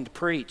someone to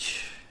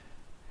preach.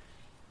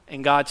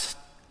 And God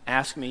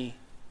asked me,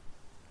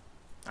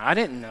 I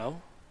did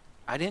not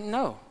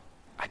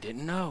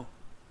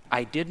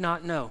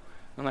know.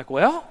 I'm like,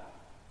 well,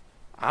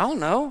 I don't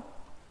know.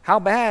 How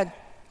bad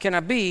can I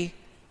be?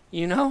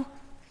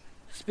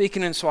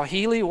 Speaking in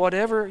Swahili,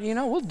 whatever,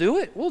 we'll do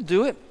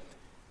it.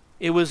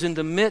 It was in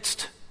the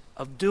midst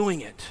of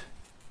doing it.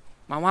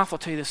 My wife will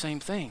tell you the same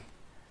thing.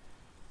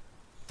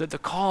 That the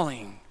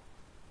calling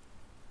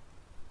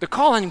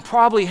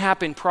probably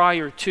happened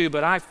prior to,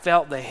 but I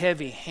felt the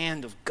heavy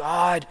hand of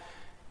God.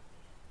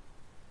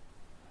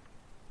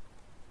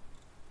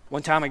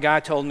 One time a guy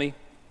told me,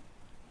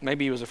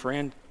 maybe he was a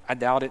friend, I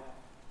doubt it.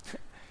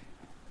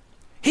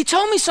 He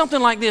told me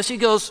something like this. He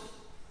goes,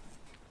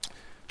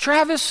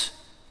 Travis,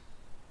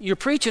 you're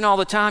preaching all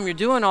the time, you're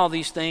doing all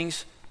these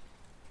things.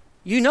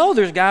 You know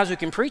there's guys who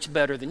can preach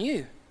better than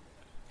you.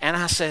 And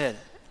I said,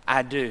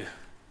 I do.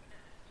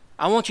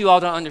 I want you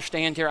all to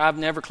understand here, I've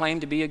never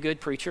claimed to be a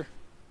good preacher.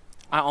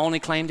 I only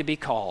claim to be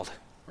called,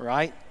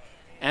 right?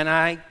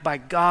 And by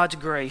God's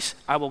grace,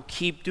 I will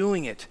keep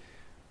doing it.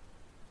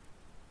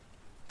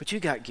 But you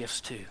got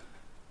gifts too.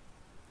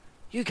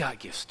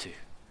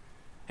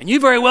 And you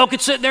very well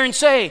could sit there and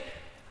say,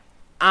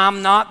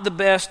 I'm not the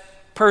best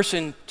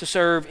person to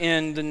serve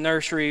in the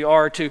nursery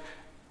or to...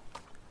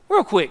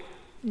 Real quick,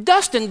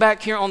 Dustin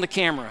back here on the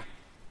camera.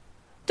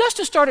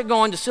 Dustin started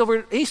going to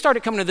Silver... He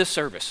started coming to this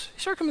service.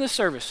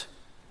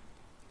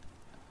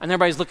 And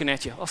everybody's looking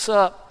at you. What's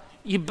up?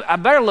 I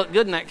better look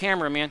good in that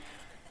camera, man.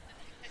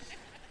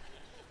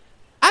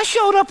 I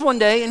showed up one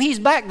day and he's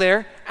back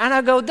there and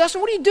I go,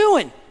 Dustin, what are you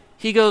doing?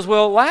 He goes,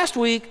 well, last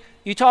week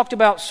you talked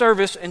about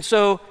service and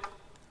so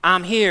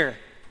I'm here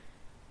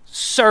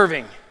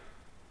serving.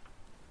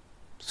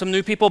 Some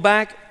new people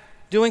back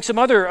doing some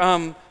other,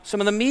 some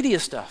of the media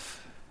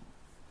stuff.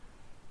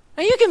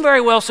 And you can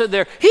very well sit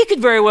there. He could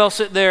very well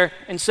sit there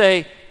and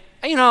say,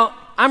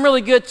 I'm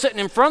really good sitting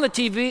in front of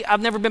the TV.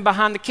 I've never been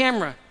behind the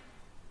camera.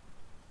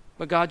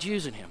 But God's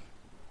using him.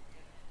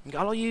 And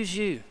God will use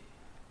you.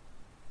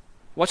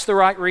 What's the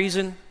right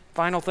reason?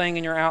 Final thing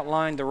in your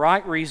outline. The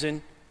right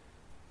reason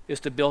is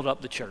to build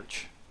up the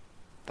church.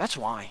 That's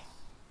why.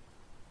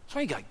 That's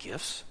why you got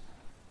gifts.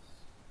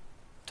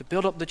 To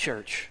build up the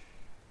church.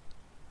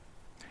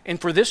 And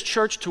for this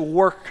church to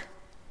work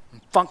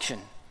and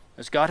function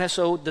as God has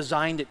so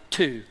designed it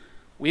to,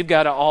 we've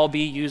got to all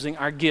be using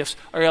our gifts,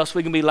 or else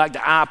we can be like the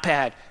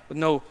iPad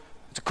with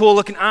it's a cool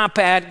looking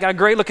iPad, got a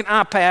great looking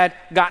iPad,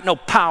 got no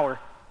power.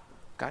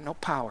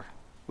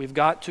 We've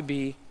got to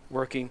be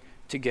working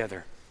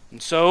together.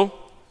 And so,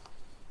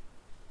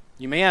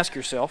 you may ask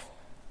yourself,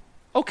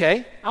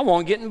 okay, I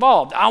want to get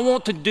involved. I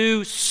want to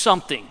do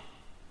something.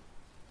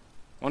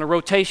 I want a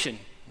rotation.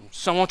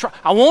 I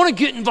want to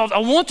get involved. I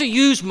want to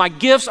use my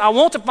gifts. I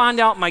want to find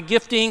out my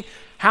gifting.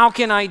 How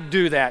can I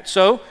do that?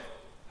 So,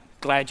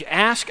 glad you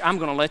asked. I'm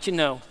going to let you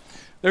know.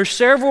 There's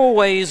several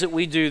ways that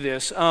we do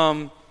this.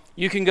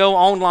 You can go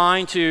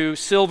online to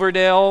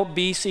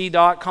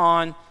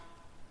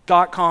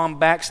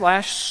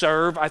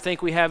silverdalebc.com/serve. I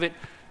think we have it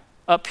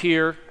up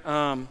here.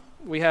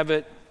 We have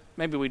it,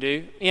 maybe we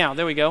do. Yeah,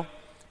 there we go.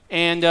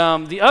 And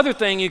the other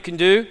thing you can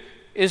do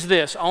is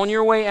this. On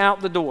your way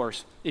out the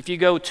doors, if you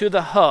go to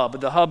the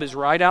hub is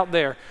right out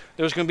there.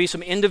 There's going to be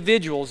some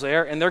individuals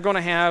there, and they're going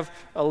to have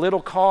a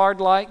little card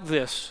like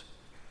this.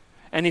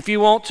 And if you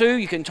want to,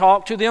 you can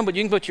talk to them, but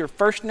you can put your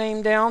first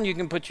name down, you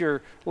can put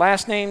your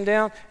last name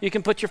down, you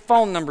can put your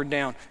phone number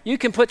down, you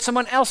can put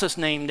someone else's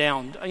name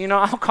down.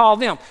 I'll call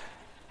them.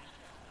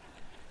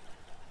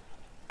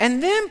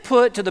 And then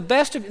put to the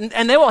best of,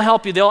 and they will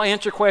help you, they'll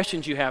answer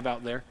questions you have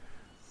out there.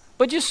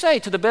 But just say,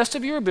 to the best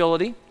of your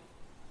ability,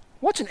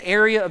 what's an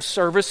area of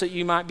service that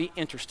you might be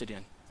interested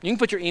in? You can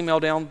put your email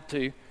down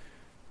too.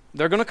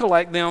 They're going to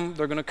collect them,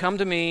 they're going to come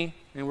to me,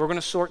 and we're going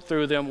to sort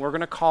through them, we're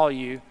going to call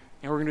you,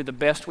 and we're going to do the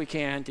best we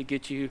can to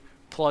get you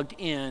plugged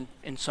in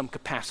some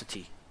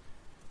capacity.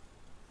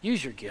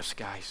 Use your gifts,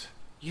 guys.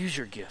 Use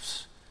your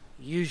gifts.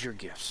 Use your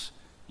gifts.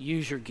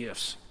 Use your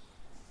gifts.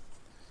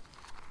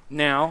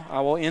 Now, I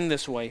will end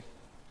this way.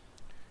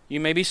 You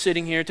may be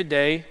sitting here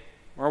today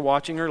or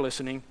watching or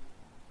listening,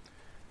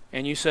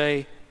 and you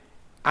say,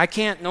 I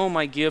can't know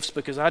my gifts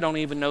because I don't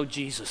even know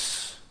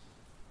Jesus.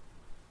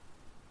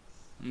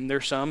 And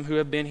there's some who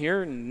have been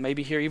here and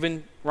maybe here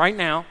even right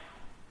now.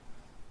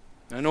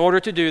 In order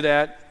to do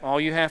that, all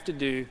you have to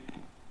do,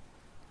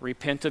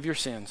 repent of your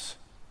sins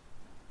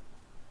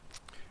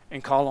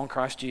and call on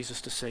Christ Jesus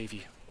to save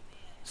you.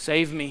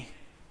 Save me,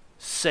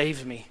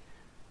 save me.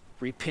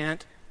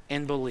 Repent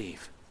and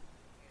believe.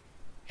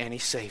 And He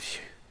saves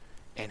you.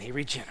 And He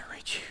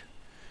regenerates you.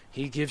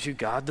 He gives you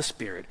God the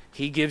Spirit.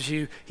 He gives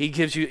you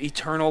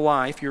eternal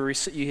life.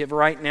 You have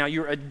right now,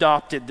 you're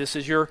adopted. This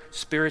is your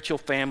spiritual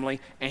family.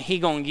 And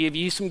He's going to give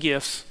you some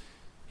gifts.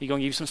 He's going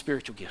to give you some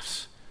spiritual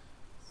gifts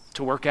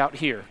to work out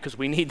here, because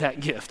we need that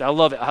gift. I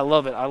love it. I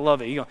love it. I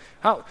love it. You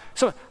go,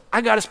 so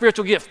I got a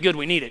spiritual gift. Good,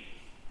 we need it.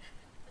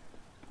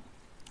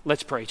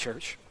 Let's pray,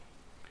 church.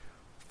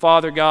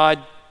 Father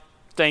God,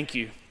 thank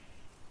you.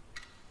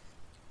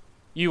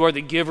 You are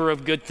the giver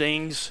of good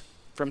things,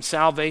 from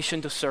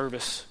salvation to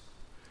service.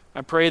 I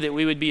pray that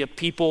we would be a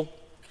people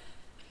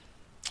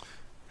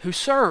who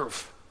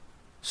serve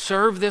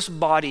this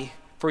body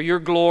for your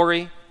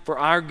glory, for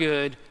our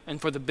good, and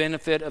for the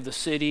benefit of the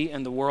city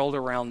and the world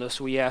around us.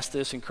 We ask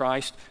this in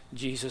Christ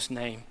Jesus'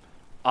 name.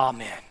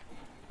 Amen.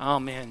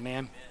 Amen,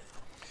 man.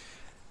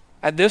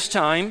 At this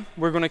time,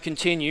 we're going to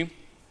continue,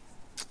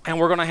 and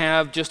we're going to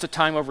have just a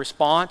time of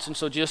response. And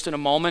so just in a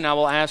moment, I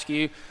will ask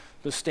you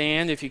to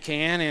stand if you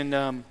can,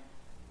 and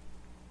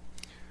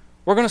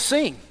we're going to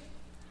sing.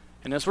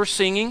 And as we're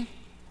singing,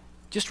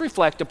 just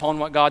reflect upon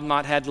what God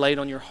might have laid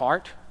on your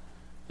heart.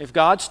 If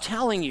God's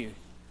telling you,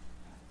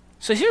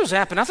 so here's what's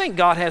happened. I think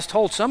God has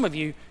told some of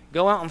you,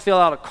 go out and fill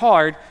out a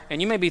card,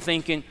 and you may be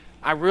thinking,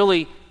 I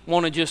really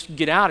want to just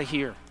get out of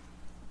here.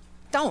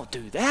 Don't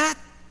do that.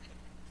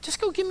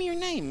 Just go give me your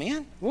name,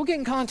 man. We'll get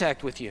in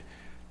contact with you.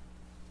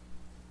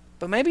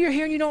 But maybe you're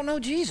here and you don't know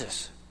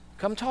Jesus.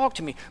 Come talk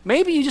to me.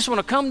 Maybe you just want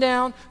to come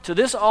down to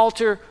this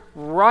altar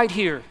right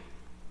here.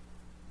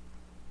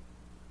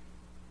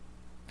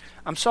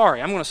 I'm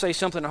sorry, I'm going to say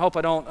something. I hope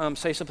I don't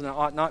say something I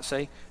ought not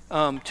say.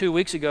 2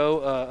 weeks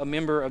ago, a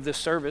member of this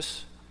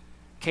service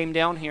came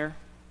down here,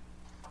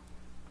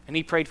 and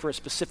he prayed for a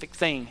specific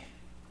thing.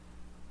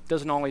 It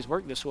doesn't always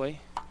work this way,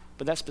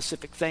 but that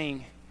specific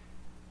thing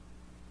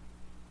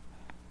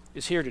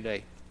is here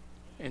today.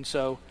 And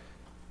so,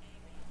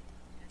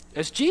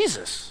 it's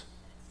Jesus.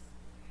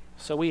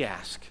 So we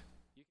ask.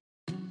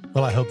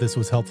 Well, I hope this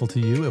was helpful to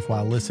you. If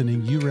while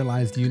listening, you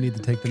realized you need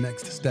to take the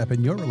next step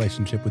in your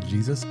relationship with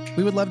Jesus,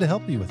 we would love to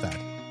help you with that.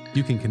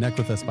 You can connect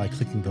with us by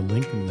clicking the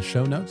link in the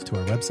show notes to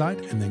our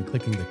website and then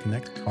clicking the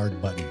Connect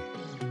Card button.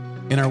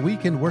 In our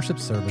weekend worship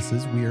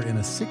services, we are in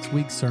a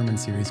 6-week sermon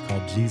series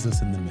called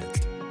Jesus in the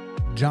Midst.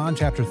 John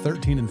chapter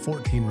 13 and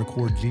 14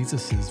 record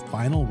Jesus'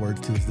 final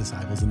words to his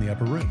disciples in the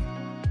upper room.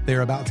 They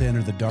are about to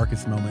enter the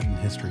darkest moment in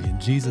history,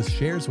 and Jesus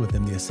shares with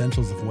them the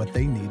essentials of what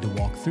they need to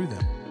walk through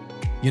them.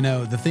 You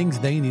know, the things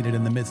they needed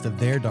in the midst of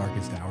their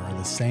darkest hour are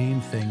the same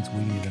things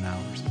we need in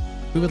ours.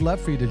 We would love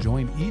for you to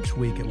join each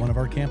week at one of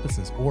our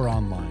campuses or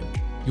online.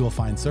 You will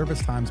find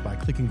service times by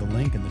clicking the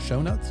link in the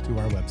show notes to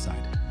our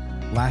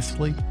website.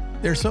 Lastly,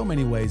 there are so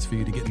many ways for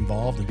you to get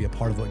involved and be a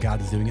part of what God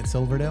is doing at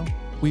Silverdale.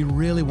 We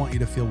really want you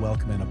to feel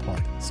welcome and a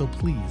part, so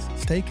please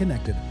stay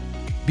connected.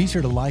 Be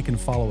sure to like and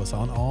follow us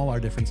on all our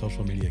different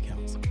social media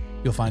accounts.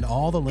 You'll find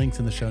all the links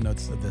in the show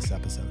notes of this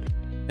episode.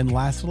 And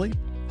lastly,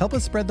 help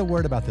us spread the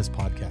word about this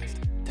podcast.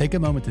 Take a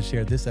moment to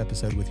share this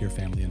episode with your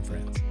family and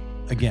friends.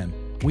 Again,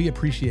 we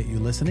appreciate you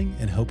listening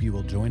and hope you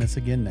will join us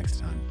again next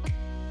time.